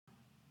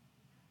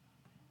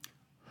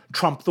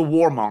Trump the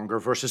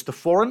Warmonger versus the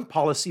Foreign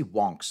Policy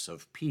Wonks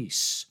of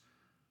Peace.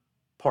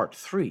 Part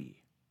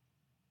 3.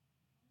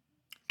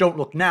 Don't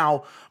look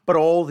now, but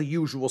all the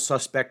usual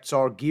suspects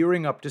are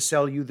gearing up to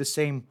sell you the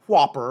same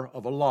whopper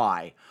of a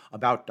lie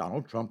about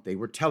Donald Trump they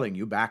were telling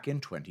you back in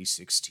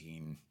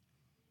 2016.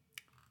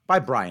 By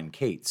Brian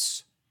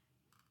Cates.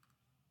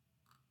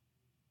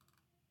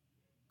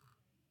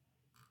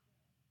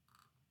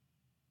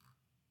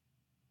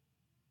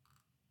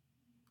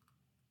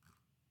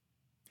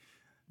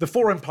 The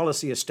foreign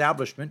policy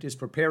establishment is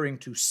preparing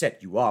to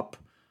set you up,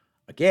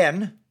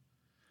 again,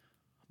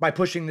 by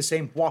pushing the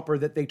same whopper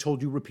that they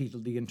told you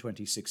repeatedly in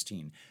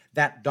 2016,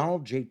 that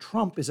Donald J.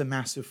 Trump is a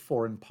massive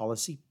foreign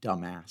policy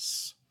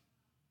dumbass.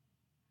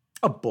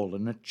 A bull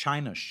in a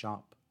china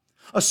shop,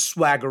 a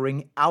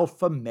swaggering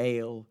alpha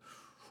male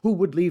who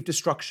would leave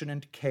destruction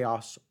and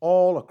chaos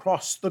all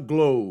across the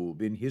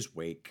globe in his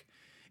wake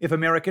if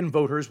American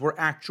voters were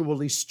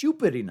actually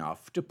stupid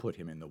enough to put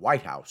him in the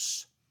White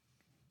House.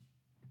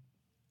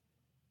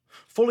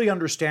 Fully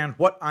understand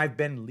what I've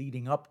been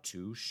leading up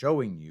to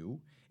showing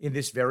you in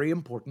this very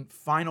important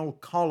final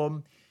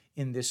column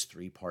in this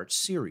three-part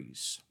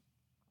series.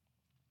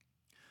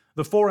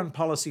 The foreign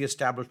policy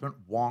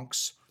establishment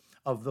wonks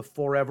of the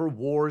forever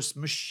wars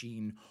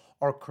machine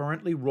are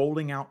currently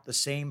rolling out the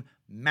same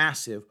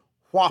massive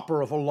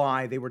whopper of a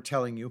lie they were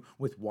telling you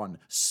with one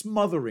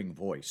smothering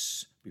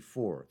voice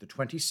before the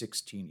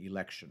 2016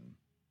 election.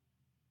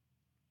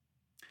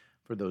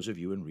 For those of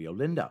you in Rio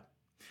Linda,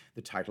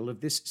 the title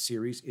of this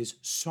series is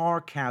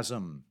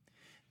Sarcasm.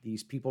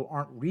 These people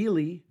aren't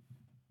really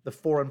the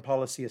foreign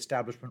policy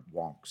establishment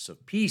wonks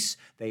of peace.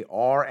 They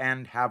are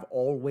and have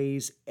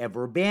always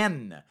ever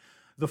been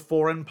the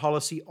foreign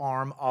policy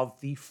arm of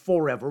the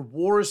forever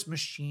wars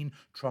machine.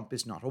 Trump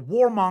is not a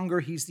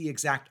warmonger. He's the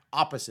exact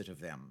opposite of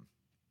them.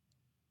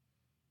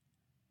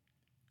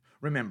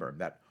 Remember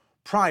that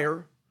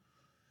prior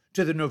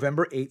to the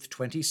November 8th,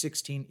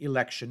 2016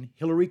 election,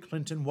 Hillary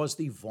Clinton was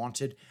the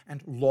vaunted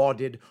and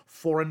lauded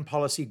foreign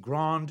policy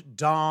grande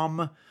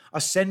dame,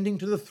 ascending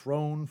to the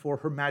throne for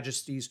Her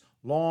Majesty's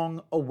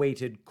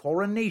long-awaited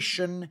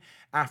coronation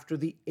after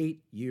the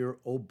 8-year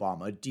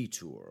Obama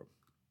detour.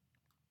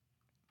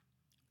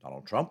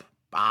 Donald Trump?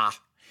 Bah!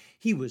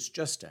 He was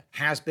just a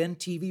has-been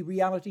TV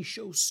reality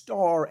show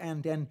star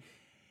and an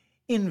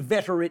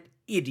inveterate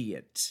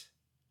idiot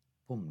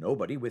whom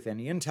nobody with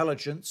any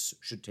intelligence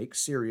should take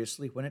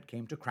seriously when it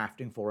came to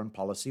crafting foreign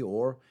policy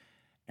or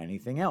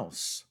anything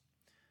else.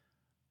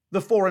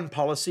 The foreign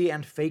policy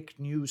and fake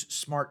news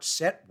smart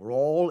set were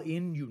all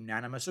in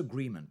unanimous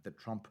agreement that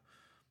Trump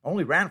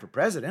only ran for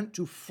president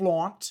to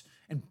flaunt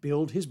and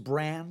build his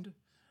brand,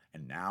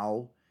 and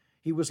now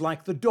he was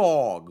like the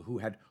dog who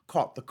had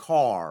caught the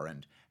car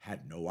and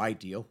had no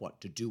idea what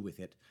to do with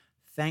it.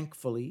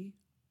 Thankfully,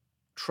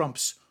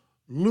 Trump's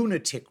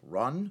lunatic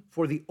run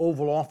for the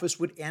Oval Office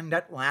would end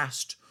at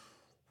last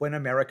when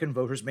American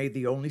voters made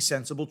the only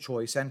sensible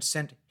choice and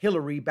sent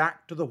Hillary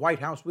back to the White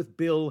House with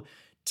Bill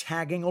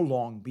tagging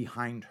along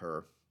behind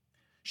her.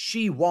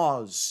 She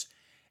was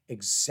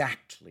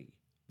exactly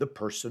the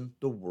person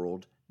the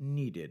world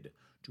needed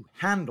to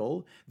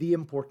handle the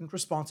important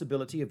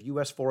responsibility of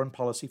U.S. foreign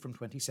policy from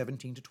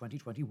 2017 to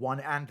 2021,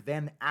 and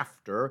then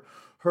after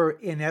her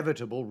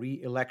inevitable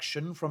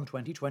re-election from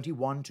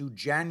 2021 to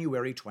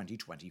January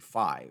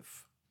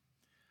 2025.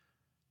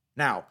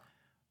 Now,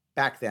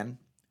 back then,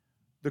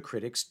 the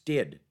critics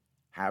did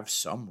have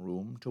some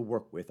room to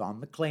work with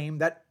on the claim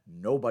that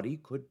nobody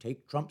could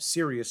take Trump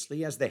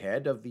seriously as the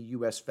head of the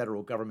U.S.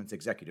 federal government's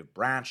executive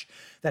branch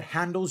that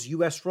handles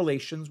U.S.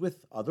 relations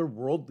with other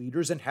world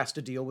leaders and has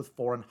to deal with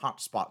foreign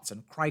hotspots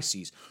and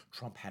crises.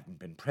 Trump hadn't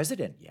been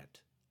president yet.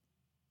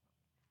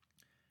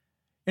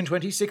 In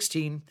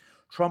 2016,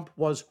 Trump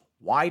was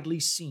widely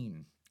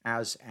seen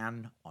as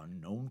an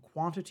unknown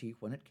quantity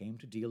when it came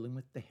to dealing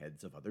with the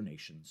heads of other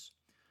nations.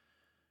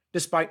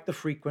 Despite the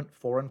frequent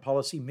foreign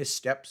policy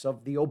missteps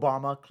of the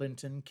Obama,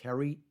 Clinton,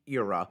 Kerry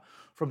era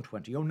from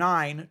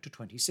 2009 to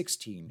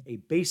 2016, a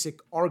basic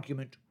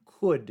argument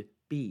could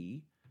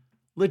be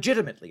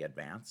legitimately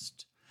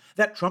advanced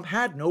that Trump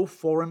had no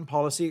foreign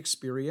policy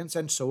experience,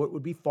 and so it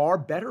would be far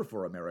better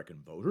for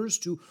American voters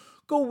to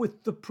go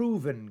with the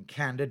proven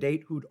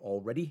candidate who'd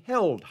already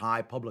held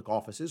high public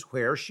offices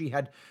where she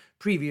had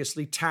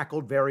previously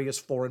tackled various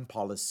foreign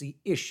policy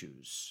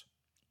issues,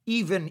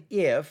 even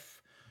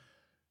if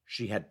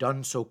she had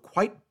done so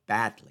quite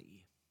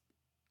badly.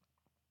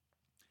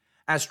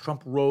 As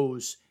Trump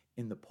rose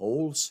in the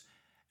polls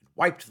and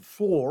wiped the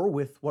floor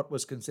with what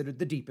was considered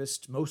the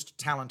deepest, most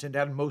talented,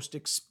 and most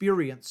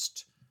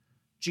experienced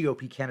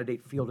GOP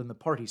candidate field in the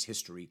party's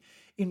history,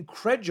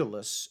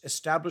 incredulous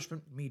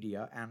establishment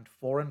media and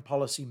foreign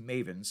policy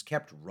mavens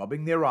kept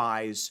rubbing their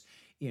eyes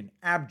in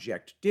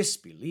abject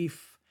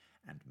disbelief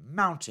and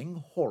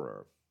mounting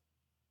horror.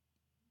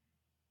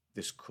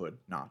 This could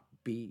not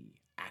be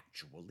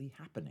actually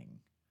happening.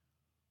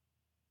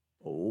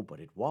 Oh, but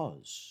it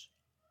was.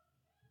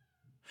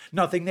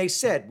 Nothing they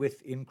said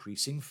with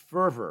increasing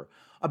fervor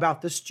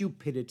about the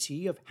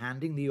stupidity of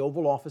handing the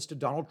Oval Office to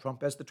Donald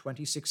Trump as the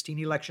 2016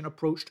 election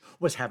approached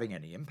was having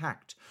any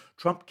impact.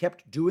 Trump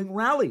kept doing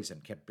rallies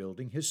and kept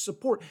building his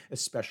support,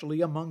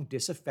 especially among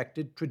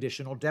disaffected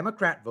traditional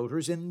Democrat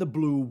voters in the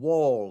blue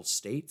wall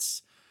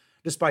states,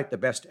 despite the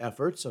best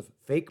efforts of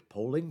fake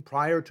polling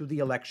prior to the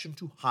election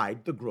to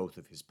hide the growth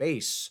of his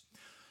base.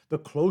 The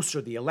closer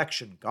the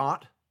election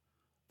got,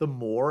 the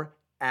more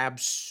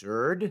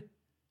absurd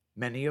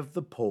many of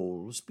the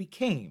polls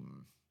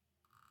became.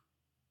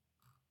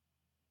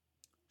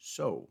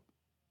 So,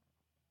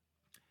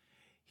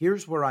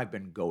 here's where I've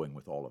been going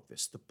with all of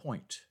this, the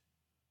point,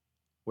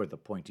 where the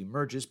point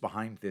emerges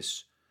behind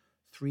this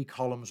 3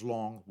 columns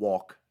long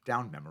walk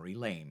down memory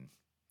lane.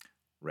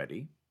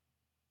 Ready?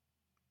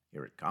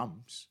 Here it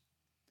comes.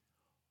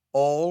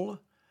 All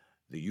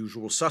the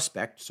usual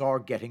suspects are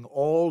getting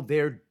all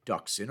their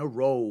ducks in a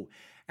row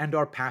and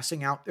are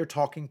passing out their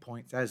talking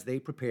points as they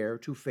prepare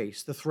to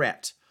face the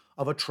threat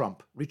of a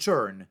Trump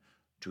return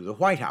to the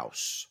White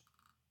House.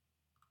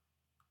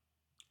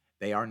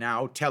 They are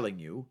now telling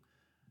you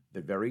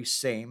the very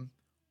same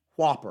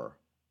whopper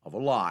of a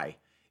lie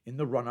in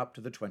the run-up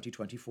to the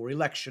 2024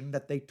 election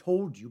that they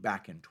told you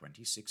back in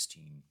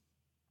 2016.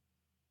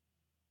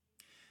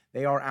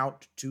 They are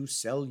out to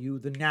sell you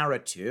the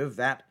narrative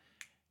that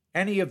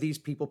any of these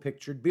people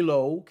pictured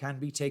below can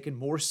be taken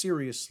more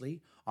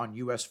seriously on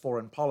U.S.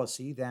 foreign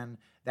policy than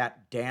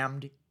that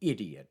damned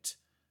idiot,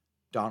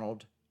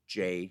 Donald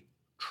J.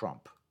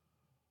 Trump,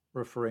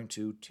 referring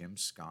to Tim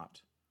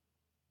Scott,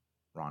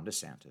 Ron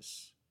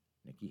DeSantis,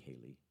 Nikki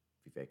Haley,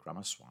 Vivek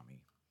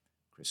Ramaswamy,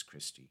 Chris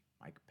Christie,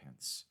 Mike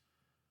Pence,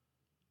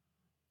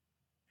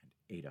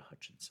 and Ada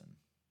Hutchinson.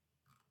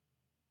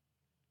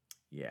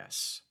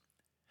 Yes,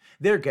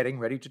 they're getting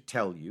ready to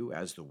tell you,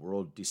 as the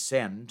world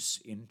descends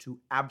into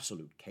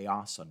absolute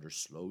chaos under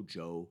Slow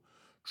Joe,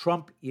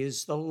 Trump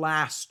is the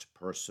last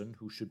person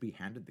who should be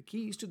handed the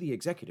keys to the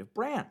executive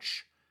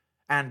branch.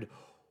 And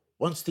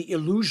once the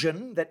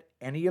illusion that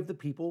any of the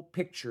people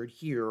pictured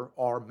here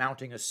are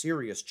mounting a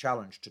serious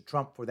challenge to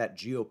Trump for that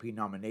GOP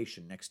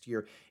nomination next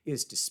year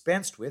is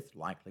dispensed with,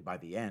 likely by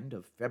the end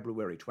of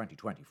February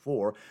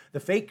 2024, the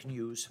fake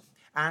news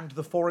and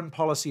the foreign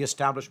policy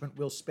establishment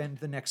will spend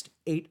the next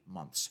 8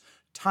 months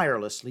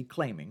tirelessly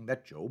claiming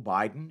that Joe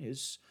Biden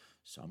is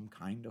some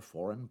kind of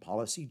foreign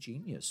policy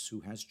genius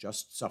who has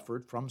just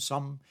suffered from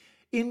some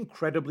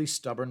incredibly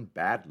stubborn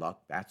bad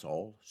luck, that's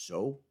all.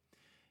 So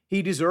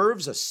he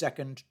deserves a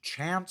second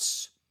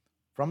chance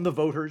from the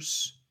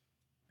voters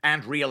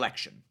and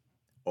re-election.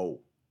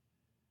 Oh,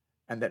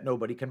 and that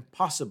nobody can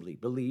possibly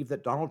believe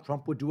that Donald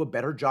Trump would do a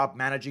better job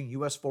managing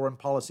U.S. foreign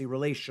policy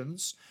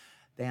relations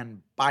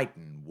than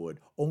Biden would.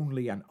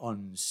 Only an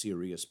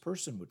unserious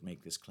person would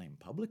make this claim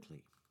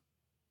publicly.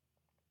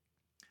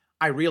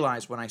 I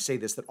realize when I say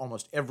this that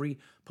almost every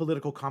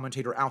political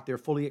commentator out there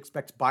fully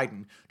expects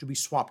Biden to be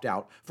swapped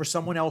out for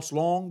someone else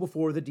long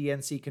before the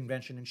DNC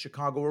convention in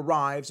Chicago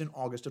arrives in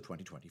August of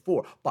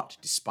 2024. But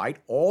despite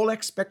all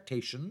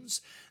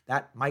expectations,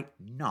 that might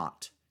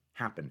not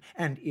happen.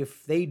 And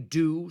if they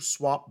do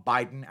swap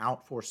Biden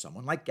out for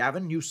someone like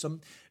Gavin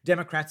Newsom,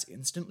 Democrats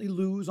instantly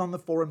lose on the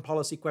foreign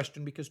policy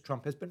question because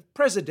Trump has been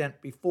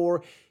president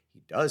before.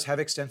 He does have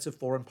extensive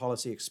foreign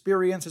policy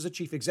experience as a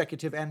chief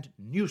executive, and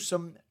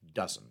Newsom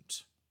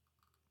doesn't.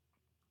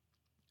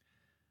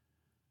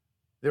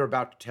 They're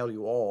about to tell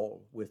you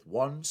all with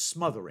one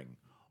smothering,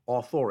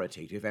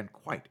 authoritative, and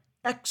quite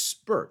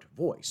expert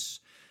voice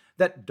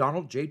that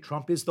Donald J.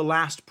 Trump is the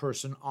last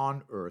person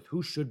on earth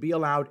who should be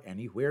allowed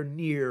anywhere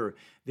near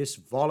this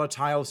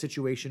volatile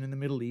situation in the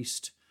Middle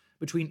East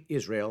between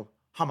Israel,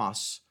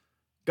 Hamas,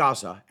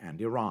 Gaza,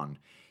 and Iran.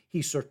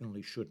 He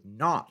certainly should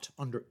not,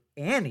 under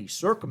any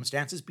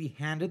circumstances, be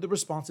handed the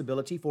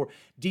responsibility for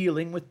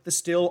dealing with the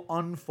still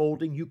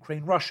unfolding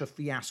Ukraine-Russia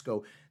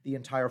fiasco. The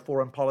entire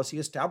foreign policy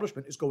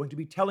establishment is going to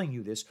be telling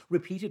you this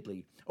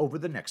repeatedly over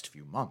the next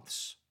few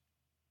months.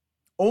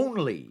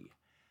 Only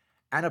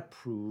an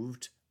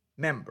approved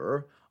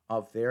member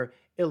of their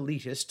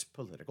elitist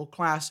political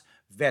class,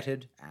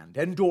 vetted and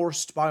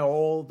endorsed by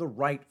all the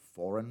right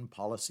foreign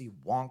policy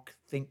wonk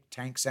think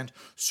tanks and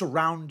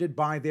surrounded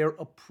by their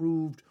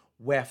approved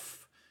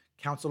WEF,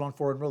 Council on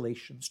Foreign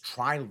Relations,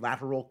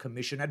 Trilateral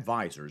Commission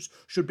advisors,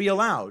 should be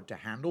allowed to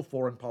handle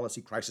foreign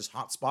policy crisis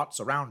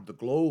hotspots around the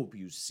globe,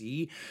 you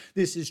see.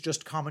 This is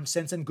just common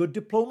sense and good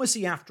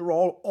diplomacy, after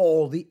all.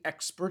 All the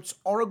experts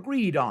are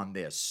agreed on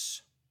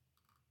this.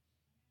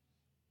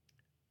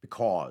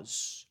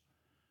 Because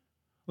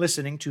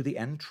listening to the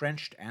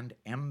entrenched and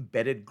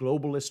embedded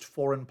globalist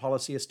foreign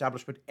policy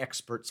establishment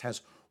experts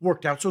has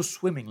worked out so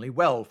swimmingly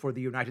well for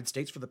the United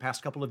States for the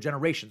past couple of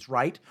generations,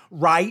 right?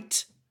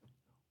 Right?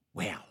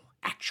 Well,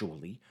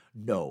 actually,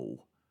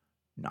 no,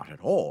 not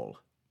at all.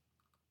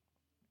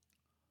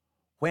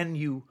 When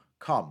you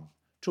come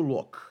to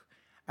look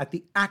at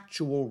the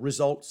actual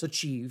results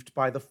achieved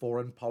by the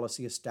foreign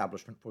policy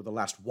establishment for the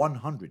last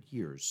 100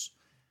 years,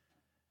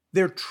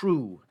 Their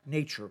true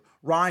nature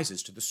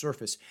rises to the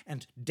surface,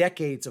 and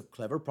decades of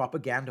clever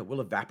propaganda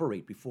will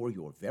evaporate before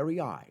your very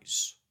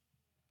eyes.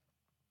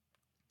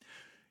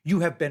 You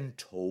have been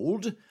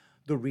told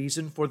the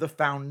reason for the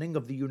founding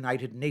of the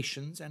United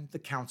Nations and the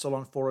Council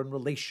on Foreign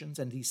Relations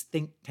and these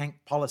think tank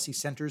policy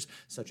centers,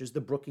 such as the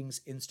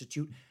Brookings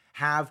Institute,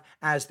 have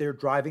as their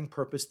driving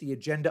purpose the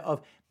agenda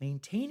of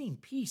maintaining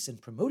peace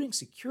and promoting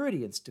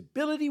security and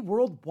stability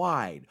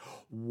worldwide.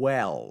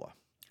 Well,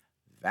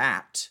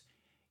 that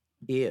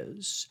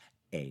is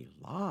a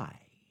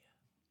lie.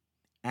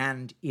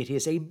 And it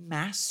is a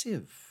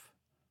massive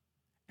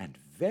and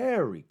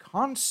very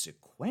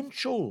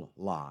consequential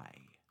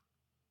lie.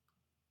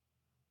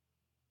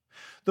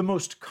 The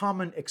most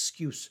common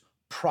excuse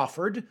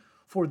proffered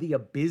for the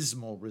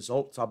abysmal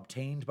results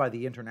obtained by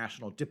the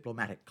international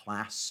diplomatic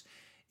class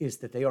is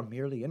that they are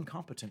merely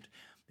incompetent.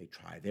 They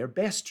try their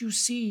best, you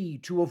see,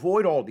 to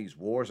avoid all these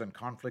wars and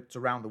conflicts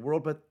around the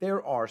world, but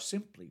there are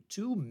simply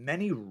too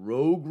many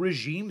rogue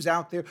regimes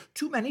out there,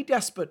 too many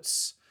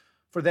despots,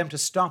 for them to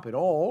stop it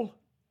all.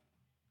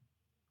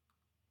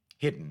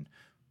 Hidden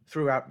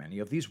throughout many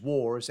of these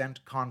wars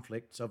and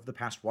conflicts of the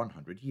past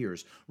 100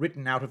 years,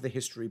 written out of the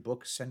history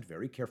books and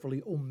very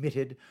carefully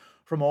omitted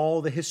from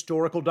all the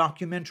historical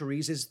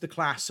documentaries, is the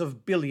class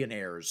of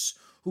billionaires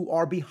who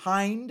are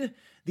behind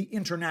the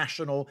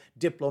international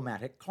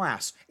diplomatic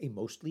class, a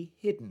mostly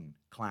hidden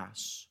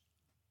class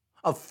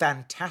of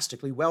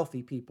fantastically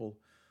wealthy people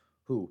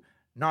who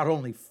not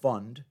only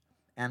fund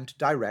and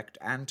direct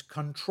and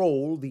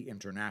control the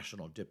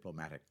international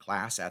diplomatic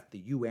class at the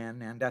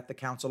UN and at the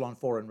Council on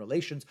Foreign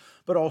Relations,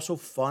 but also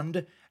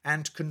fund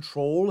and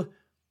control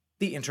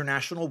the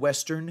international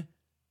Western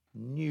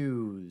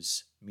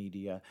news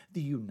media,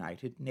 the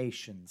United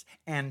Nations,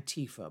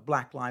 Antifa,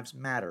 Black Lives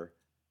Matter,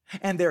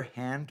 and their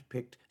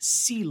hand-picked,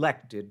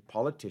 selected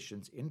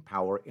politicians in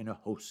power in a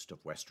host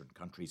of Western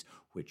countries,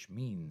 which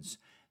means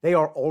they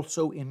are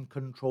also in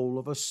control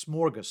of a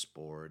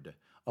smorgasbord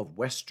of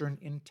Western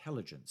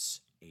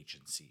intelligence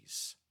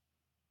agencies.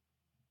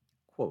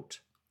 Quote,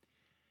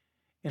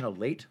 in a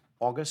late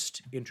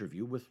August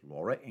interview with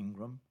Laura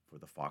Ingraham for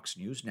the Fox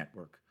News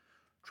Network,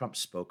 Trump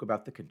spoke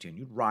about the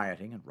continued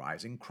rioting and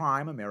rising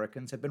crime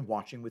Americans have been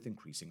watching with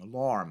increasing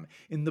alarm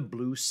in the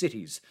blue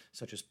cities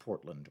such as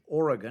Portland,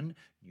 Oregon,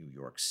 New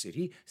York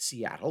City,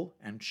 Seattle,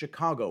 and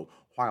Chicago.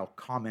 While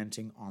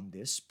commenting on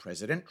this,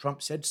 President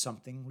Trump said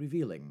something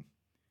revealing.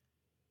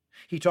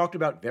 He talked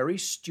about very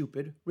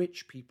stupid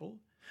rich people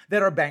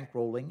that are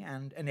bankrolling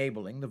and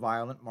enabling the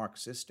violent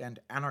Marxist and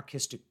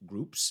anarchistic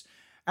groups,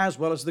 as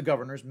well as the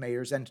governors,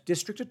 mayors, and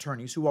district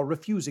attorneys who are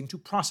refusing to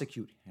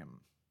prosecute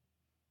him.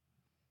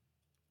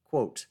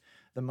 Quote,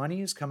 the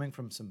money is coming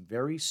from some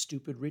very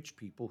stupid rich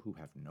people who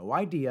have no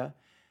idea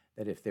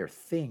that if their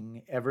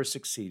thing ever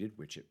succeeded,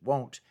 which it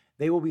won't,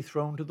 they will be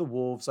thrown to the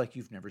wolves like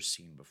you've never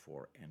seen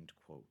before, end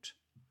quote.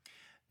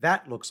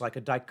 That looks like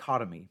a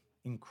dichotomy.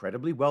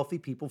 Incredibly wealthy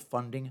people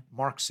funding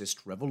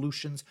Marxist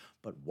revolutions,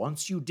 but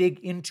once you dig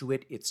into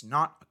it, it's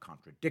not a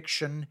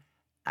contradiction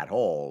at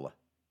all,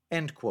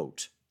 end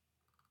quote.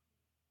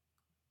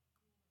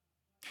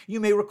 You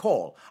may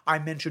recall, I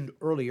mentioned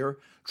earlier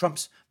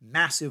Trump's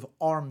massive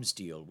arms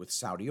deal with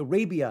Saudi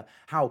Arabia,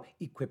 how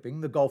equipping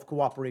the Gulf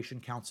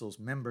Cooperation Council's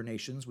member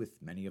nations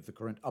with many of the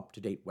current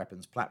up-to-date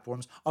weapons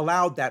platforms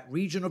allowed that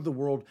region of the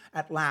world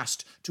at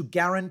last to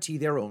guarantee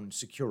their own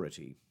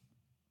security,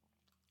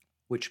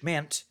 which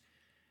meant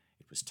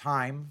it was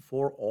time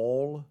for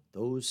all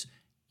those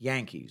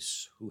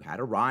Yankees who had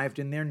arrived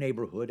in their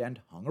neighborhood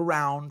and hung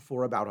around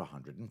for about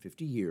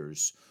 150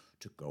 years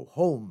to go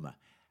home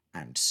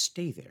and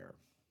stay there.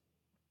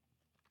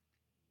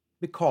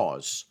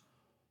 Because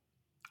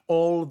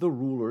all the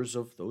rulers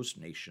of those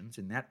nations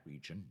in that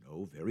region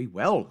know very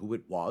well who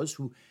it was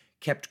who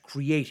kept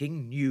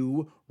creating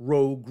new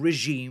rogue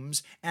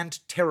regimes and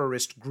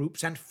terrorist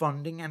groups and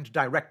funding and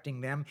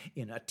directing them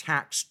in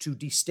attacks to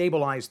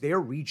destabilize their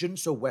region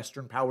so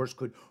Western powers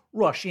could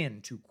rush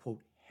in to,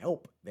 quote,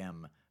 help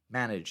them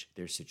manage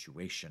their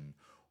situation,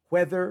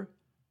 whether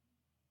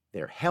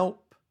their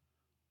help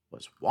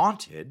was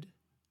wanted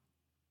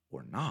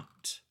or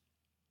not.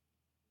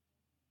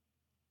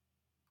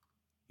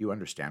 You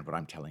understand what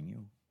I'm telling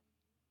you?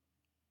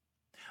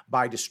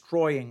 By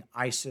destroying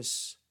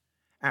ISIS,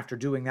 after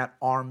doing that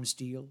arms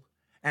deal,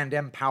 and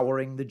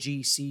empowering the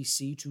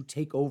GCC to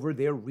take over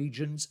their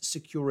region's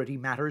security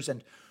matters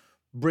and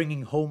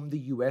bringing home the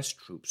U.S.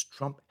 troops,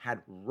 Trump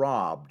had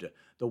robbed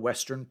the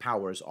Western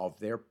powers of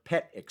their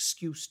pet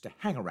excuse to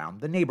hang around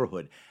the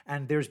neighborhood.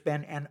 And there's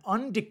been an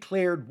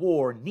undeclared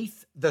war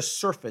neath the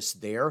surface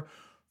there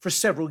for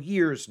several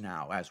years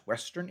now, as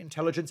Western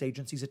intelligence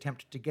agencies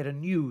attempt to get a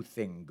new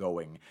thing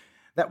going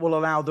that will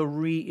allow the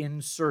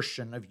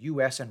reinsertion of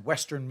U.S. and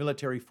Western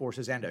military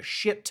forces and a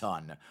shit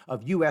ton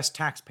of U.S.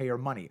 taxpayer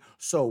money,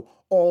 so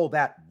all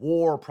that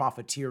war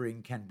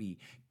profiteering can be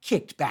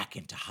kicked back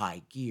into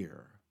high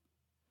gear.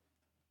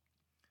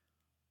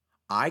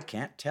 I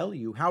can't tell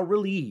you how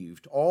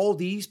relieved all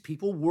these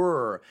people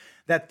were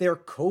that their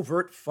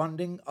covert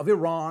funding of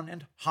Iran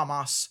and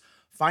Hamas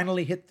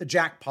finally hit the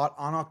jackpot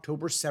on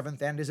October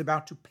 7th and is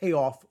about to pay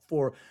off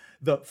for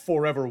the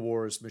Forever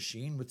Wars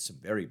machine with some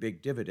very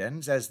big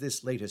dividends as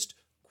this latest,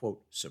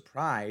 quote,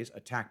 surprise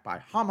attack by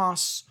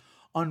Hamas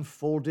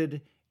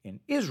unfolded in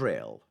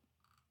Israel.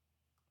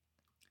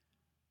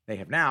 They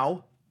have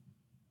now,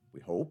 we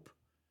hope,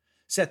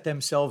 set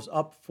themselves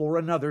up for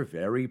another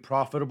very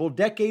profitable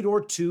decade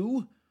or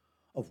two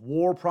of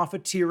war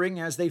profiteering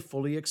as they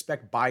fully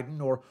expect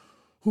Biden or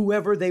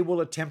whoever they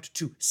will attempt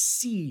to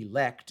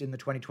select in the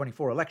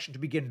 2024 election to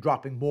begin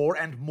dropping more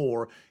and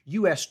more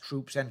U.S.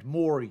 troops and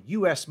more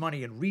U.S.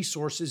 money and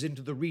resources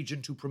into the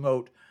region to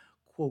promote,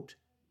 quote,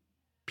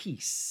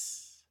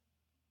 peace.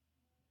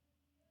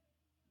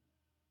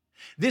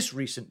 This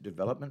recent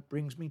development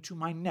brings me to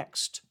my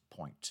next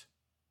point.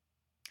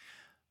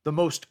 The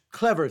most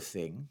clever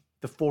thing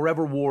the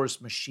Forever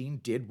Wars machine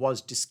did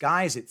was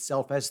disguise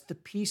itself as the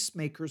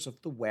peacemakers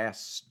of the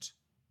West.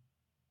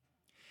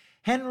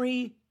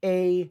 Henry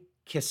A.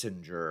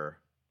 Kissinger,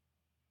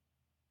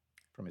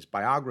 from his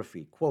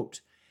biography,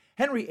 quote,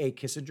 Henry A.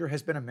 Kissinger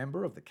has been a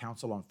member of the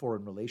Council on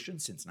Foreign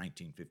Relations since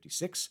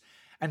 1956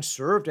 and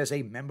served as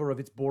a member of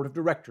its board of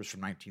directors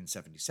from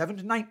 1977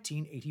 to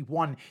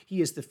 1981.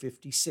 He is the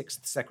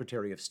 56th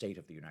Secretary of State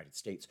of the United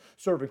States,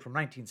 serving from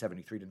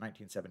 1973 to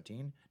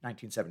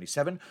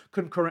 1977,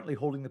 concurrently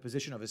holding the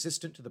position of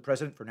Assistant to the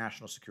President for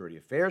National Security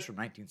Affairs from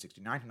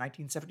 1969 to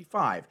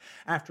 1975.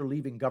 After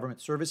leaving government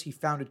service, he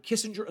founded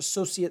Kissinger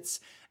Associates,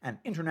 an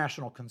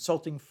international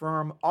consulting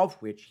firm of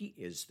which he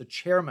is the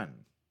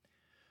chairman.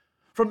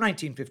 From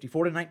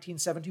 1954 to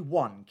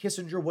 1971,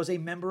 Kissinger was a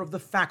member of the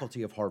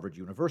faculty of Harvard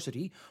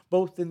University,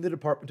 both in the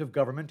Department of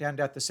Government and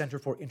at the Center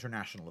for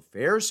International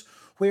Affairs,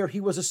 where he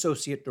was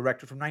associate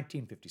director from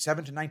 1957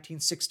 to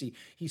 1960.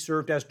 He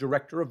served as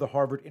director of the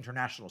Harvard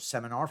International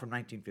Seminar from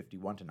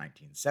 1951 to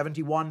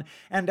 1971,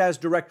 and as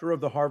director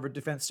of the Harvard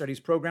Defense Studies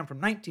Program from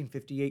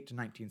 1958 to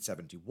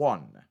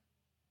 1971.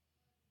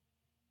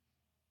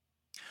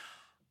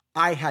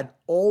 I had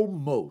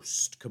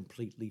almost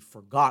completely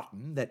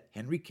forgotten that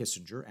Henry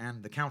Kissinger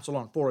and the Council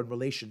on Foreign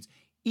Relations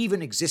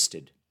even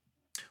existed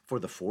for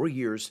the 4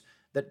 years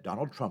that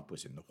Donald Trump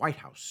was in the White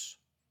House,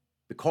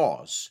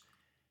 because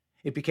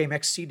it became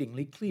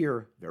exceedingly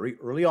clear very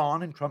early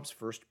on in Trump's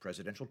first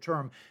presidential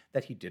term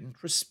that he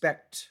didn't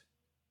respect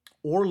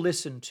or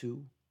listen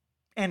to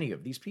any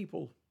of these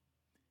people.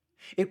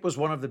 It was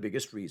one of the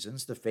biggest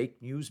reasons the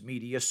fake news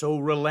media so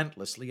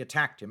relentlessly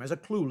attacked him as a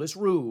clueless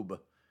rube.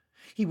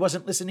 He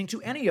wasn't listening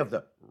to any of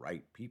the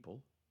right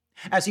people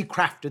as he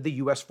crafted the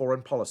U.S.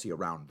 foreign policy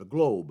around the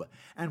globe,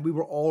 and we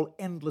were all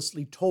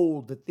endlessly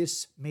told that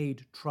this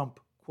made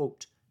Trump,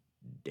 quote,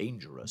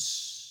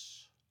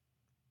 dangerous.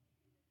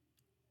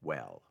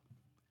 Well,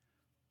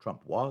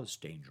 Trump was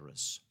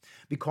dangerous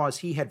because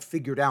he had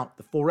figured out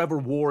the Forever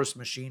Wars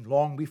machine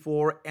long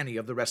before any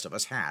of the rest of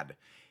us had.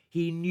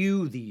 He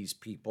knew these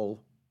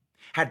people,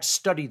 had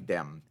studied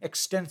them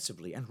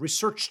extensively and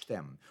researched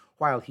them,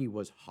 while he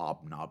was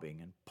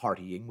hobnobbing and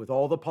partying with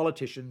all the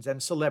politicians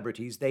and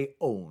celebrities they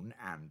own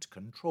and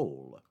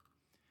control.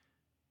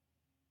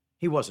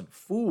 He wasn't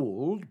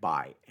fooled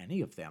by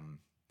any of them,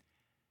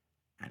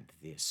 and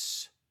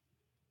this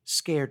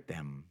scared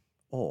them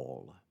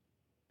all,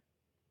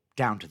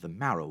 down to the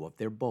marrow of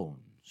their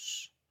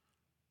bones.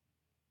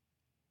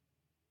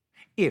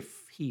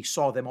 If he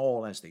saw them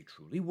all as they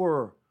truly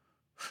were,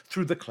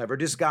 through the clever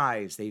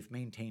disguise they've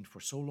maintained for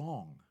so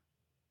long,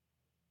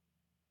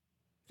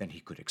 then he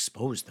could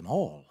expose them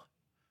all.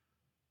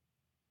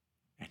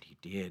 And he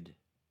did.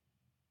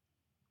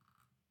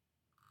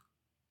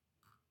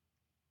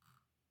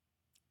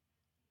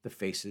 The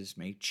faces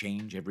may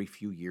change every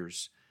few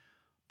years,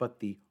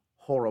 but the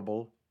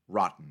horrible,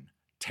 rotten,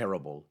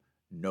 terrible,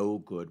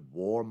 no-good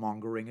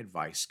warmongering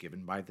advice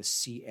given by the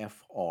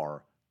CFR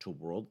to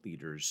world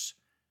leaders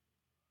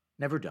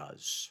never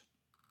does.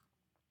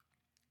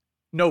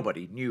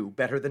 Nobody knew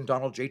better than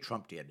Donald J.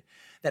 Trump did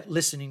that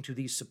listening to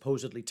these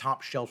supposedly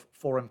top-shelf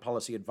foreign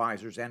policy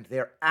advisors and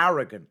their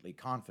arrogantly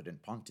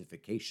confident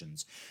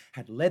pontifications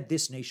had led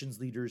this nation's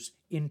leaders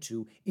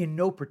into, in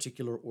no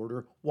particular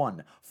order,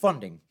 1,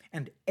 funding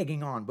and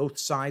egging on both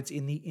sides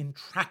in the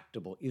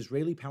intractable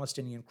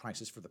Israeli-Palestinian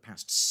crisis for the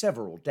past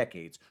several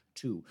decades,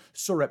 2,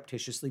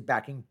 surreptitiously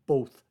backing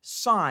both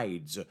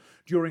sides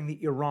during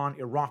the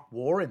Iran-Iraq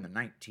War in the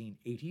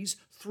 1980s,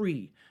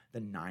 3, the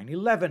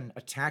 9/11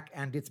 attack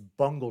and its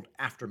bungled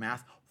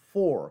aftermath,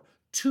 4,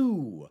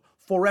 2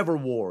 forever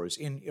wars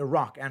in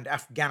Iraq and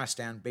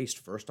Afghanistan based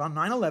first on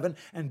 9/11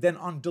 and then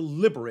on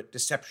deliberate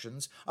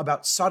deceptions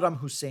about Saddam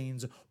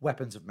Hussein's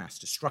weapons of mass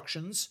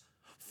destructions,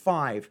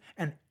 5,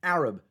 an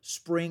Arab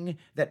Spring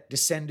that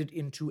descended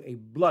into a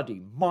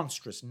bloody,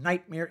 monstrous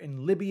nightmare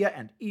in Libya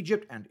and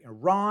Egypt and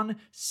Iran,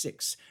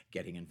 6,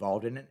 getting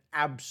involved in an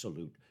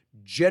absolute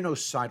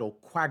genocidal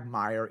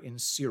quagmire in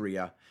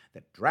Syria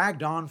that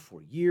dragged on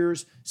for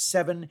years,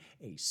 7,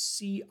 a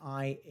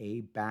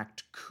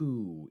CIA-backed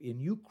coup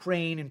in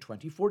Ukraine in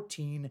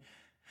 2014,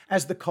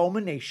 as the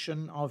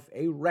culmination of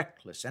a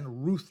reckless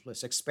and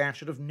ruthless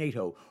expansion of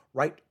NATO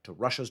right to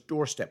Russia's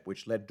doorstep,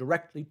 which led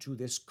directly to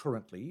this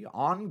currently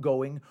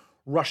ongoing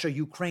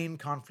Russia-Ukraine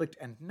conflict,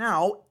 and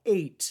now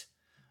 8,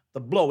 the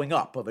blowing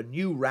up of a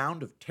new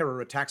round of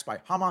terror attacks by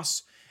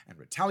Hamas and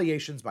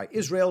retaliations by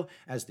Israel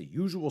as the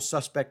usual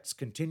suspects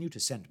continue to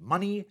send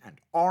money and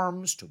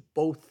arms to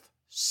both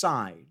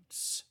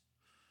sides.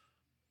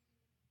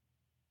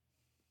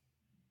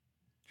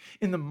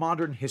 In the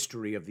modern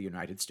history of the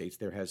United States,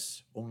 there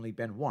has only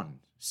been one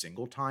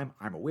single time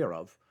I'm aware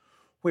of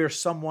where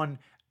someone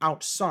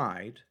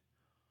outside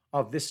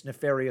of this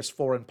nefarious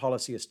foreign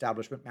policy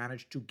establishment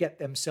managed to get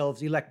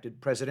themselves elected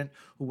president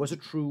who was a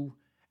true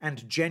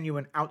and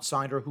genuine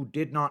outsider who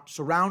did not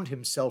surround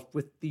himself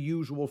with the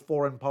usual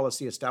foreign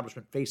policy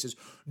establishment faces,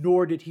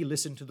 nor did he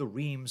listen to the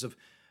reams of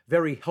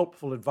very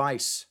helpful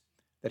advice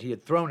that he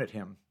had thrown at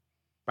him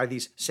by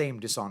these same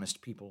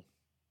dishonest people.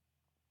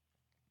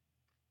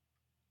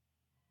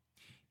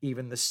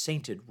 Even the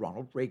sainted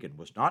Ronald Reagan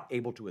was not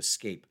able to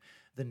escape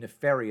the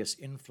nefarious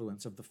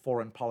influence of the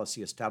foreign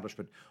policy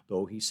establishment,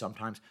 though he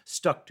sometimes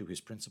stuck to his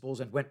principles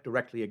and went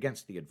directly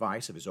against the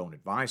advice of his own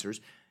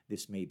advisors.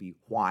 This may be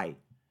why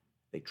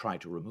they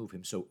tried to remove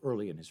him so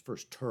early in his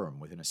first term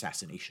with an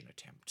assassination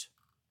attempt.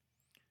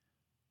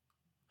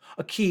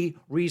 A key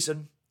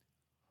reason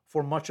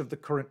for much of the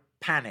current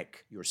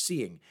panic you're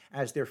seeing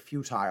as their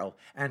futile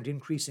and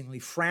increasingly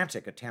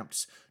frantic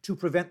attempts to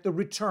prevent the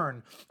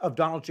return of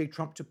Donald J.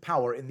 Trump to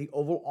power in the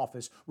Oval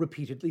Office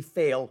repeatedly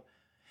fail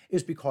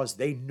is because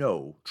they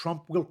know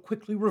Trump will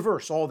quickly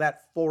reverse all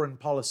that foreign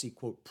policy,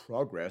 quote,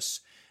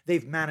 progress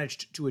they've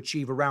managed to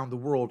achieve around the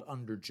world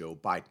under Joe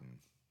Biden.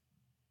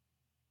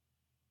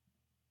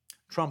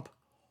 Trump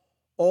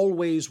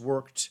always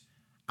worked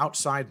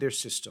outside their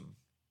system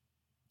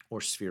or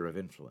sphere of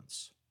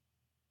influence.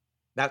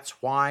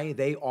 That's why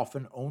they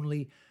often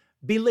only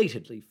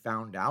belatedly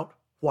found out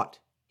what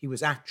he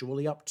was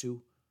actually up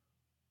to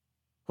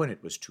when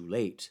it was too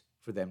late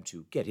for them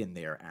to get in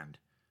there and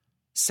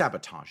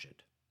sabotage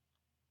it.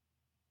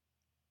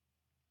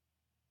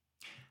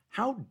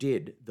 How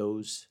did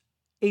those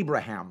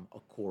Abraham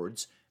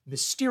Accords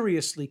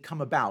mysteriously come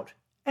about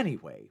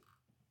anyway?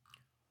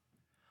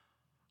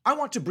 I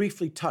want to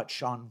briefly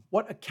touch on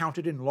what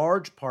accounted in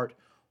large part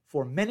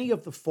for many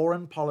of the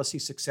foreign policy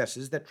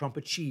successes that Trump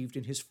achieved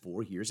in his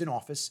 4 years in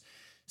office,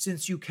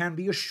 since you can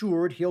be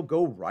assured he'll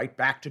go right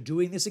back to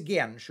doing this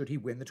again should he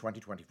win the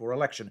 2024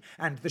 election,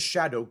 and the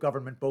shadow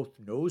government both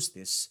knows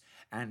this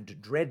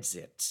and dreads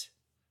it.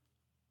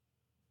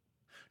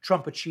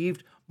 Trump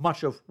achieved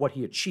much of what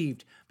he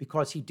achieved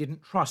because he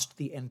didn't trust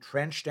the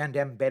entrenched and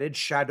embedded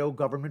shadow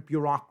government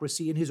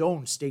bureaucracy in his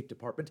own State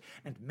Department,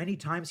 and many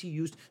times he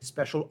used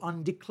special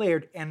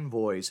undeclared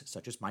envoys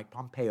such as Mike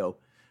Pompeo,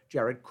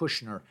 Jared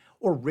Kushner,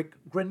 or Rick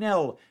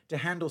Grenell to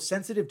handle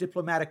sensitive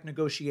diplomatic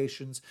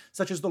negotiations,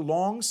 such as the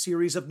long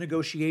series of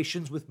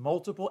negotiations with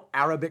multiple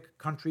Arabic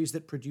countries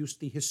that produced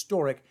the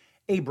historic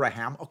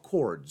Abraham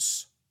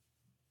Accords.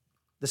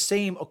 The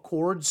same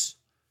accords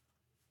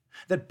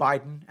that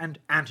Biden and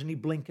Antony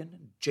Blinken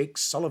and Jake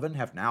Sullivan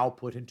have now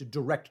put into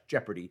direct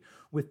jeopardy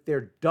with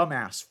their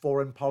dumbass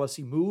foreign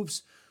policy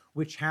moves,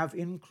 which have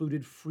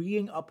included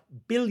freeing up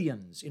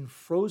billions in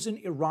frozen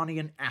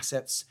Iranian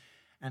assets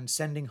and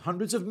sending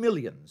hundreds of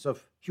millions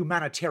of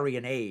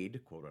humanitarian aid,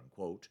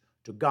 quote-unquote,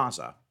 to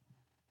Gaza.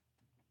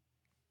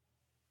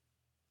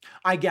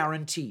 I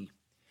guarantee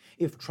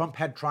if Trump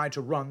had tried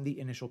to run the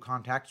initial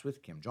contacts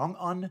with Kim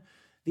Jong-un,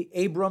 the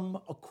Abraham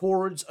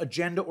Accords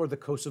agenda, or the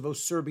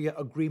Kosovo-Serbia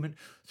agreement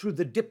through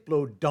the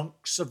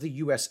diplo-dunks of the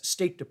U.S.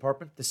 State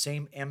Department, the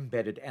same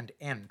embedded and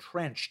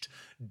entrenched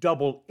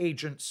double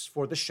agents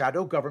for the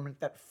shadow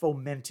government that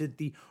fomented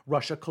the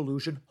Russia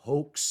collusion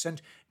hoax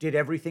and did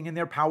everything in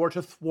their power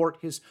to thwart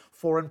his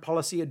foreign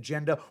policy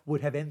agenda,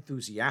 would have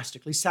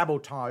enthusiastically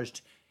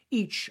sabotaged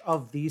each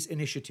of these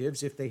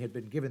initiatives if they had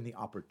been given the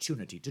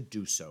opportunity to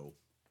do so.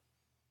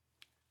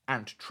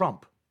 And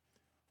Trump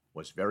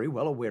was very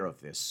well aware of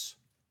this,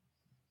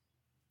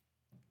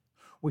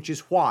 which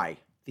is why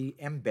the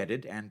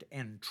embedded and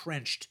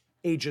entrenched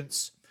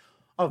agents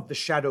of the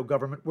shadow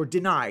government were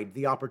denied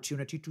the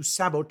opportunity to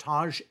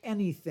sabotage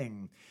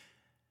anything.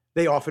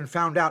 They often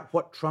found out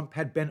what Trump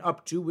had been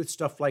up to with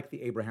stuff like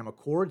the Abraham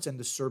Accords and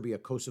the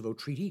Serbia-Kosovo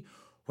Treaty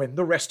when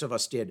the rest of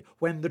us did,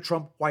 when the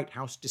Trump White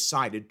House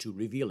decided to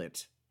reveal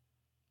it,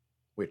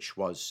 which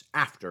was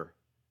after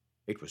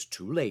it was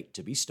too late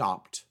to be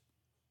stopped.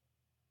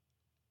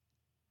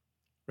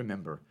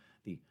 Remember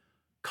the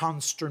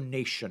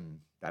consternation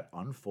that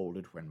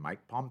unfolded when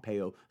Mike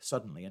Pompeo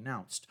suddenly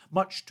announced,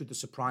 much to the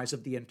surprise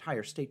of the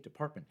entire State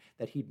Department,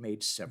 that he'd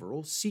made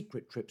several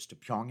secret trips to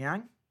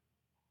Pyongyang.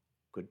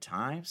 Good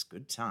times,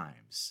 good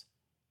times.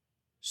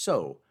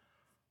 So,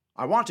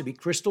 I want to be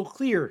crystal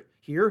clear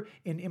here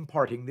in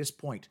imparting this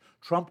point.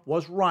 Trump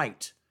was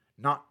right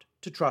not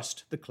to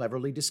trust the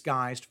cleverly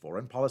disguised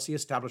foreign policy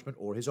establishment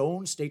or his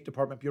own State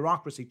Department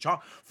bureaucracy,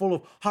 chock full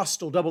of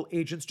hostile double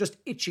agents just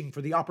itching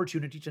for the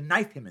opportunity to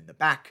knife him in the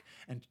back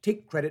and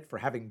take credit for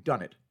having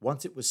done it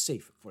once it was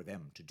safe for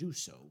them to do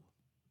so.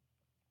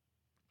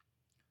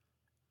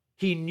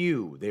 He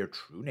knew their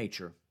true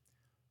nature,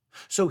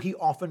 so he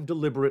often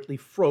deliberately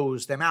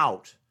froze them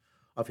out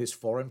of his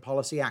foreign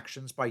policy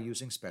actions by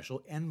using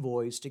special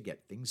envoys to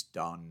get things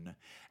done,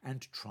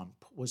 and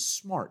Trump was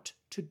smart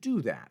to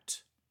do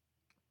that.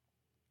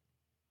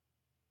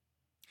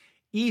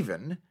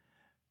 Even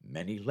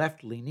many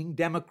left-leaning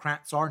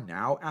Democrats are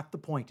now at the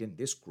point in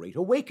this great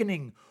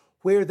awakening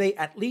where they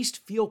at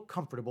least feel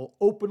comfortable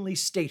openly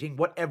stating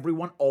what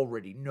everyone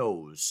already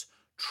knows.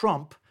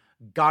 Trump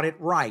got it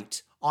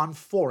right on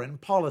foreign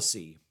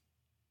policy.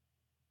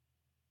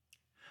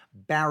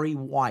 Barry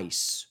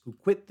Weiss, who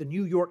quit the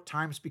New York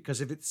Times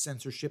because of its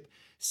censorship,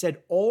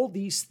 said all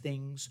these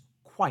things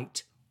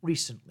quite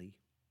recently.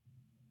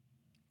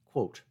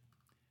 Quote,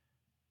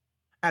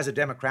 "As a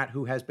Democrat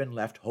who has been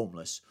left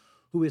homeless,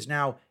 who is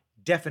now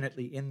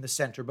definitely in the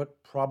center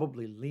but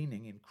probably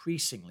leaning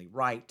increasingly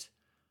right,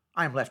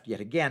 I am left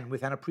yet again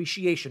with an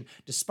appreciation,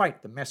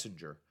 despite the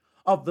message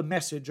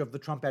of the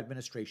Trump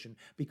administration,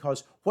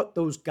 because what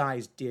those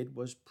guys did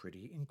was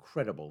pretty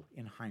incredible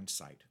in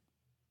hindsight.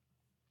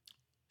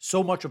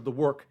 So much of the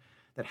work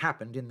that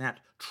happened in that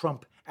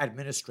Trump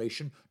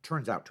administration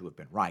turns out to have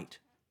been right.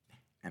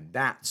 And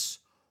that's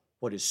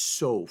what is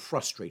so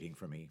frustrating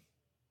for me.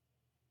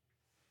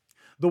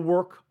 The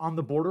work on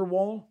the border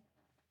wall,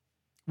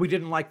 we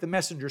didn't like the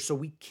messenger, so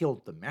we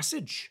killed the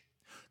message.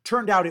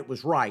 Turned out it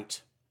was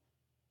right.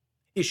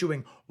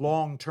 Issuing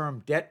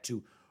long-term debt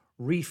to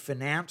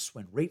refinance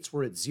when rates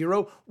were at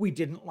zero, we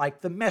didn't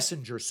like the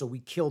messenger, so we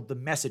killed the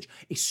message.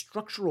 A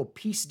structural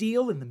peace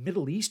deal in the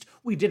Middle East,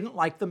 we didn't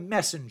like the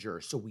messenger,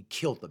 so we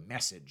killed the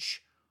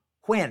message.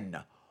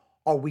 When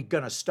are we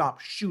going to stop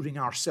shooting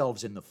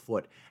ourselves in the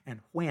foot?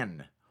 And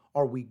when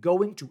are we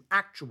going to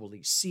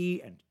actually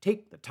see and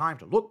take the time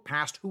to look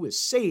past who is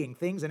saying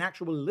things and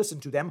actually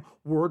listen to them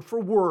word for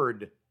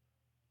word?"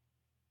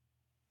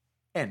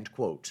 End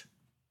quote.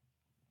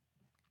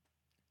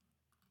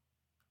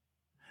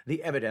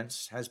 The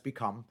evidence has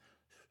become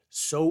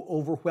so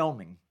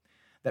overwhelming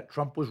that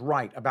Trump was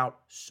right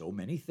about so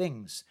many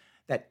things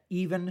that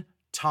even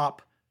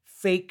top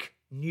fake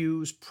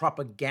news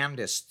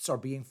propagandists are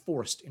being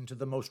forced into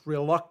the most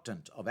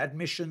reluctant of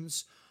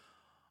admissions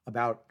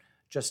about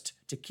just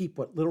to keep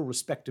what little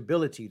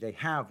respectability they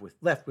have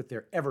left with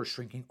their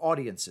ever-shrinking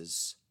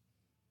audiences.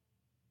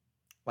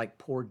 Like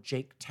poor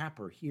Jake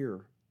Tapper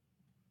here.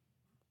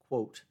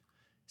 Quote,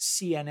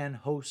 "CNN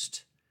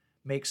host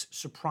makes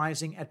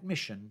surprising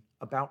admission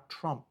about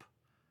Trump."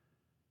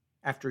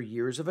 After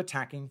years of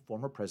attacking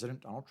former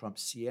President Donald Trump,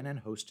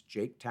 CNN host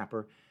Jake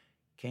Tapper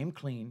came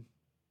clean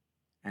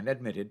and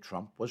admitted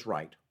Trump was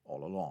right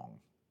all along.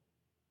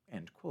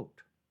 End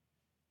quote.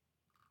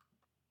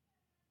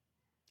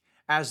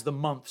 As the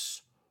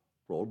months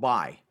roll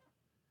by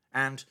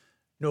and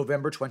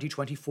November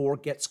 2024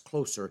 gets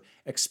closer,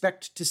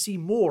 expect to see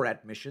more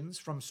admissions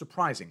from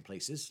surprising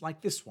places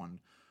like this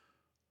one,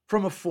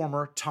 from a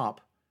former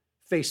top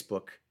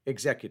Facebook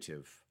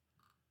executive.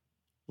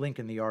 Link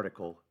in the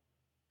article.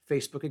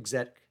 Facebook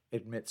exec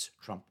admits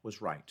Trump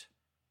was right.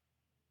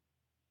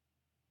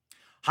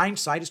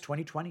 Hindsight is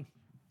 2020,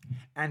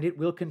 and it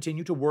will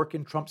continue to work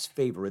in Trump's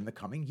favor in the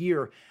coming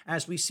year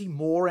as we see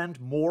more and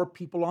more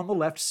people on the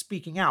left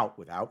speaking out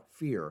without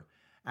fear,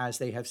 as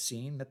they have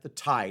seen that the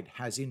tide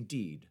has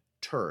indeed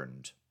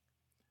turned.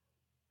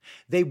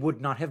 They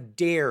would not have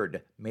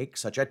dared make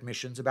such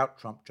admissions about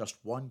Trump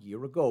just 1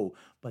 year ago,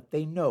 but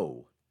they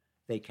know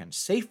they can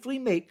safely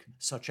make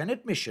such an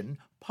admission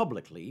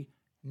publicly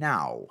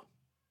now,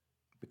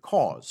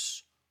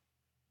 because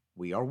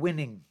we are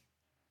winning,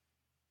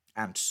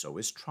 and so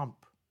is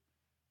Trump.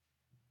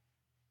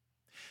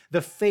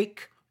 The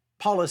fake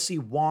policy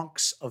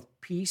wonks of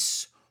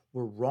peace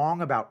were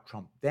wrong about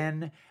Trump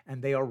then,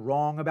 and they are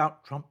wrong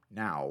about Trump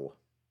now.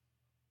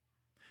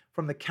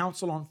 From the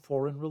Council on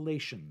Foreign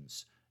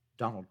Relations,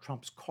 Donald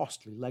Trump's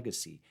costly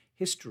legacy,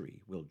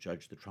 history will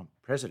judge the Trump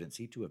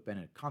presidency to have been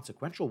a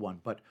consequential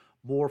one, but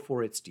more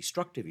for its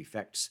destructive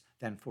effects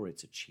than for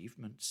its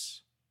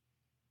achievements.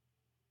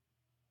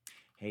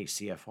 Hey,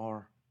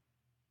 CFR,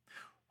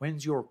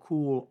 when's your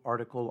cool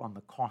article on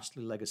the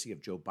costly legacy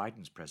of Joe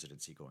Biden's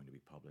presidency going to be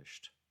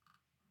published?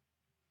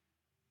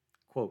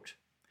 Quote,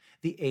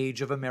 "The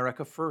Age of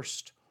America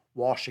First,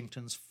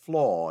 Washington's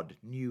Flawed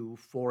New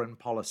Foreign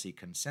Policy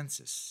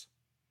Consensus."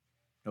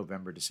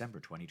 November-December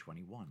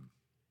 2021.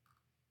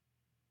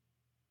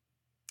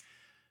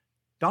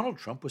 Donald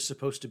Trump was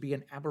supposed to be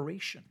an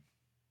aberration.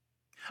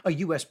 A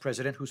U.S.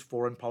 president whose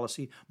foreign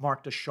policy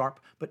marked a sharp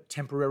but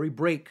temporary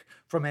break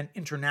from an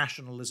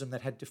internationalism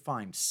that had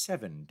defined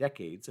 7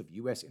 decades of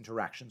U.S.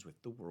 interactions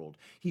with the world.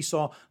 He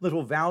saw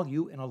little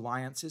value in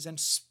alliances and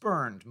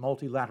spurned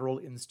multilateral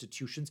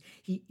institutions.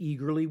 He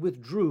eagerly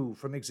withdrew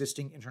from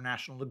existing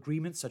international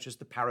agreements such as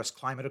the Paris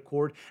Climate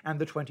Accord and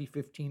the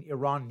 2015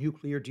 Iran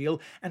nuclear deal,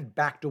 and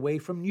backed away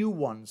from new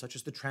ones such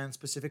as the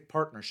Trans-Pacific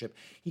Partnership.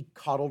 He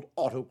coddled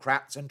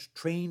autocrats and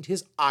trained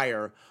his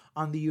ire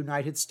on the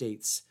United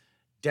States'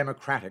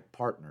 democratic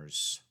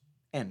partners.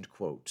 End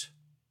quote.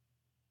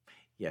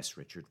 Yes,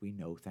 Richard, we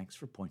know. Thanks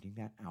for pointing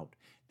that out.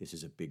 This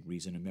is a big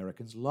reason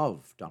Americans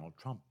love Donald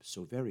Trump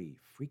so very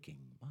freaking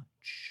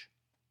much.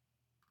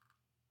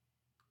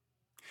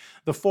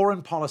 The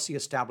foreign policy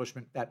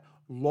establishment that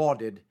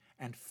lauded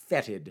and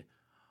feted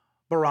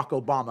Barack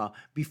Obama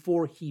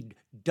before he'd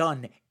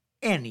done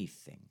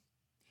anything,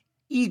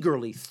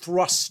 eagerly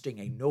thrusting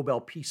a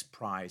Nobel Peace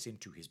Prize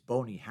into his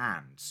bony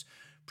hands,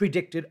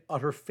 predicted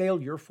utter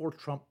failure for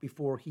Trump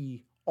before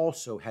he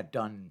also had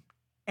done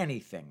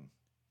anything.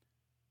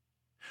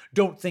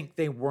 Don't think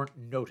they weren't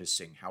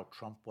noticing how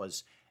Trump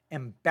was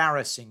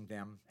embarrassing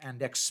them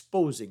and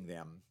exposing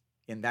them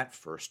in that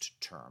first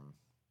term.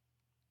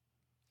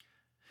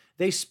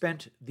 They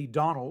spent the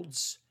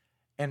Donald's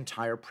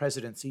entire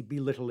presidency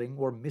belittling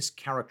or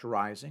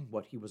mischaracterizing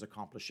what he was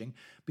accomplishing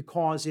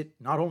because it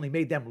not only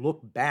made them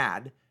look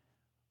bad,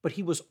 but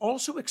he was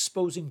also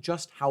exposing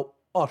just how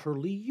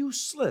utterly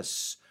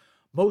useless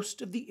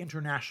most of the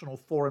international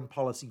foreign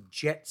policy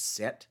jet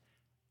set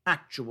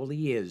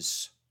actually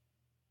is.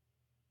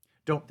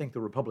 Don't think the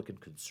Republican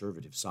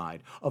conservative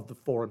side of the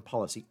foreign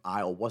policy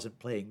aisle wasn't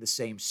playing the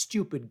same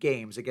stupid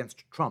games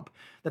against Trump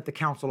that the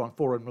Council on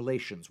Foreign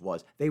Relations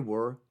was. They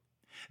were.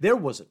 There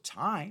was a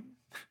time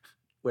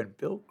when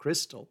Bill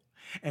Kristol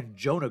and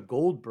Jonah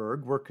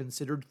Goldberg were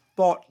considered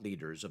thought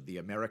leaders of the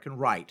American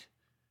right.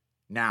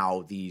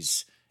 Now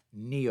these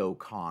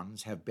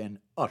neocons have been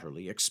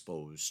utterly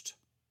exposed.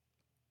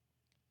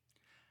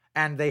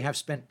 And they have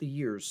spent the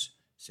years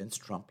since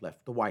Trump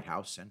left the White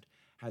House and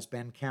has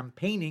been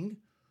campaigning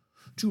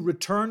to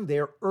return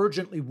there,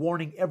 urgently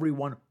warning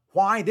everyone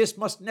why this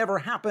must never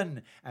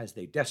happen, as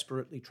they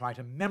desperately try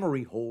to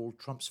memory hold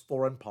Trump's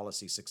foreign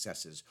policy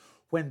successes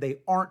when they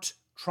aren't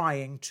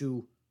trying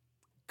to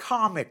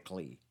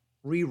comically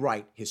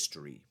rewrite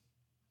history.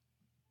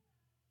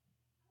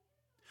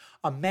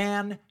 A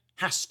man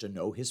has to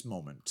know his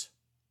moment.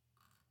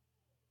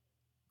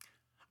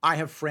 I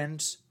have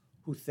friends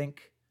who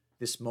think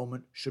this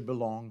moment should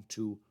belong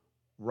to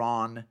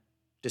Ron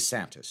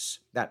DeSantis,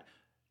 that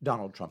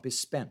Donald Trump is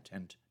spent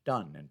and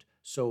done and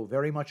so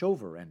very much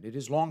over, and it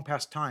is long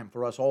past time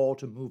for us all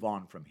to move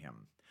on from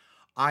him.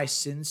 I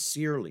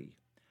sincerely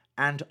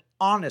and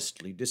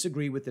honestly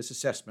disagree with this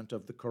assessment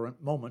of the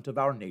current moment of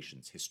our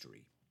nation's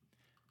history.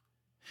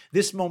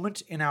 This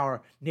moment in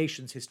our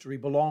nation's history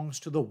belongs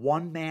to the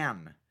one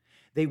man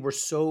they were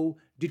so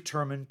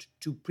determined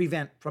to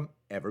prevent from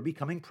ever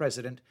becoming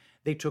president,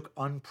 they took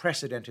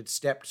unprecedented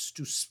steps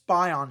to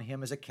spy on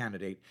him as a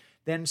candidate,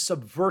 then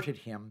subverted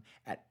him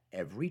at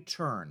every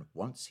turn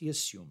once he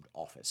assumed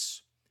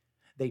office.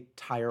 They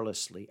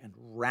tirelessly and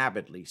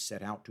rabidly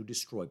set out to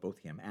destroy both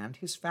him and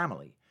his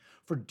family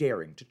for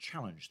daring to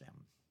challenge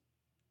them.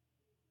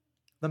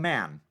 The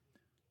man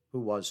who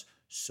was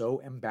so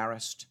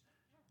embarrassed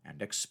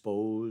and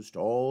exposed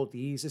all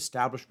these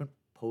establishment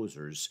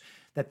posers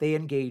that they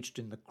engaged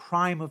in the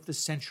crime of the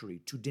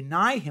century to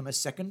deny him a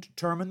second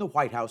term in the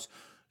White House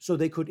so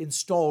they could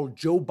install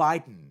Joe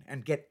Biden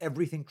and get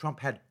everything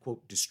Trump had,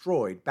 quote,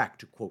 destroyed back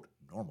to, quote,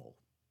 normal.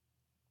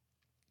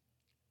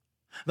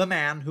 The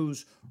man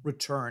whose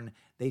return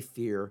they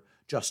fear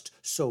just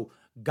so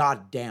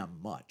goddamn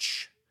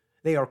much.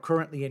 They are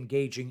currently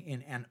engaging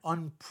in an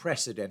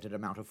unprecedented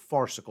amount of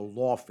farcical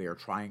lawfare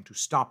trying to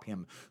stop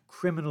him,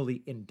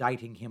 criminally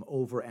indicting him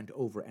over and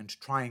over, and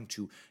trying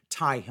to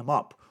tie him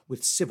up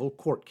with civil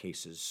court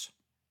cases.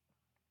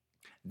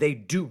 They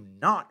do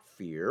not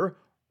fear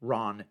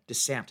Ron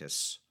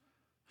DeSantis,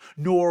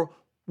 nor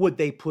would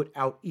they put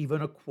out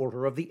even a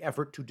quarter of the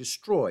effort to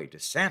destroy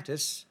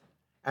DeSantis,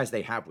 as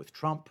they have with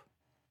Trump.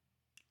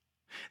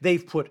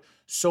 They've put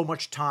so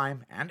much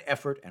time and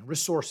effort and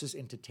resources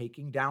into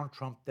taking down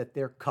Trump that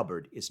their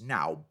cupboard is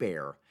now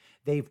bare.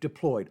 They've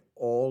deployed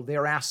all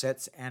their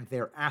assets, and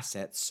their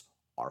assets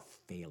are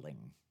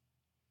failing.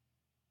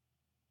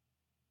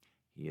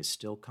 He is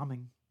still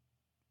coming,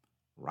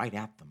 right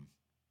at them.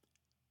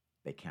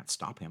 They can't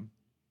stop him.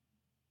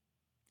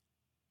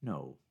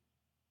 No,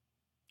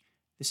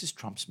 this is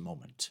Trump's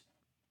moment,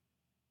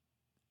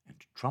 and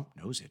Trump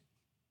knows it.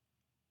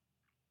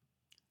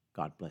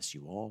 God bless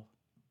you all.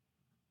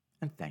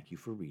 And thank you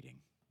for reading.